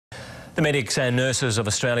The medics and nurses of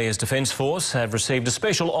Australia's Defence Force have received a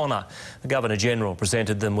special honour. The Governor-General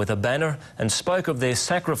presented them with a banner and spoke of their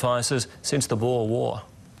sacrifices since the Boer War.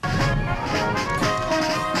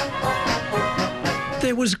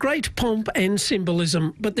 There was great pomp and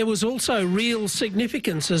symbolism, but there was also real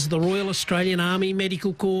significance as the Royal Australian Army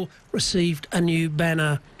Medical Corps received a new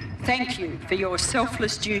banner. Thank you for your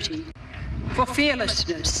selfless duty, for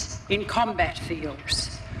fearlessness in combat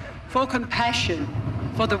fields, for compassion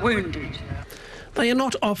for the wounded. They are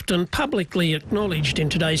not often publicly acknowledged in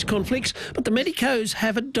today's conflicts, but the medicos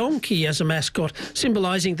have a donkey as a mascot,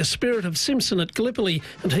 symbolising the spirit of Simpson at Gallipoli,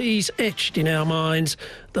 and he's etched in our minds.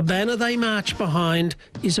 The banner they march behind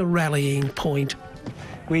is a rallying point.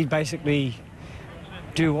 We basically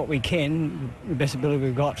do what we can, the best ability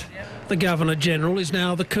we've got. The Governor-General is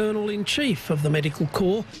now the Colonel-in-Chief of the Medical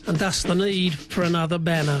Corps, and thus the need for another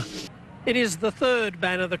banner. It is the third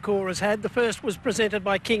banner the Corps has had. The first was presented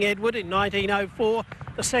by King Edward in 1904,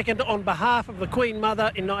 the second on behalf of the Queen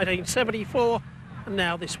Mother in 1974, and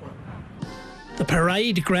now this one. The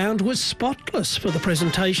parade ground was spotless for the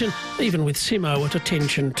presentation, even with Simo at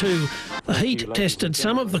attention too. The heat tested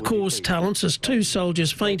some of the Corps' talents as 2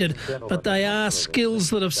 soldiers fainted, but they are skills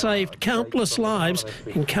that have saved countless lives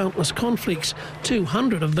in countless conflicts.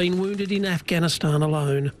 200 have been wounded in Afghanistan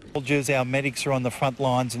alone. Our medics are on the front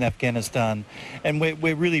lines in Afghanistan, and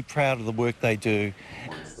we're really proud of the work they do.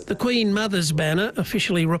 The Queen Mother's banner,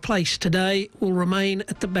 officially replaced today, will remain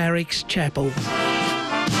at the Barracks Chapel.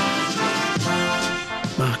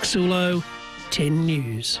 Mark Sulo, 10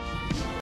 News.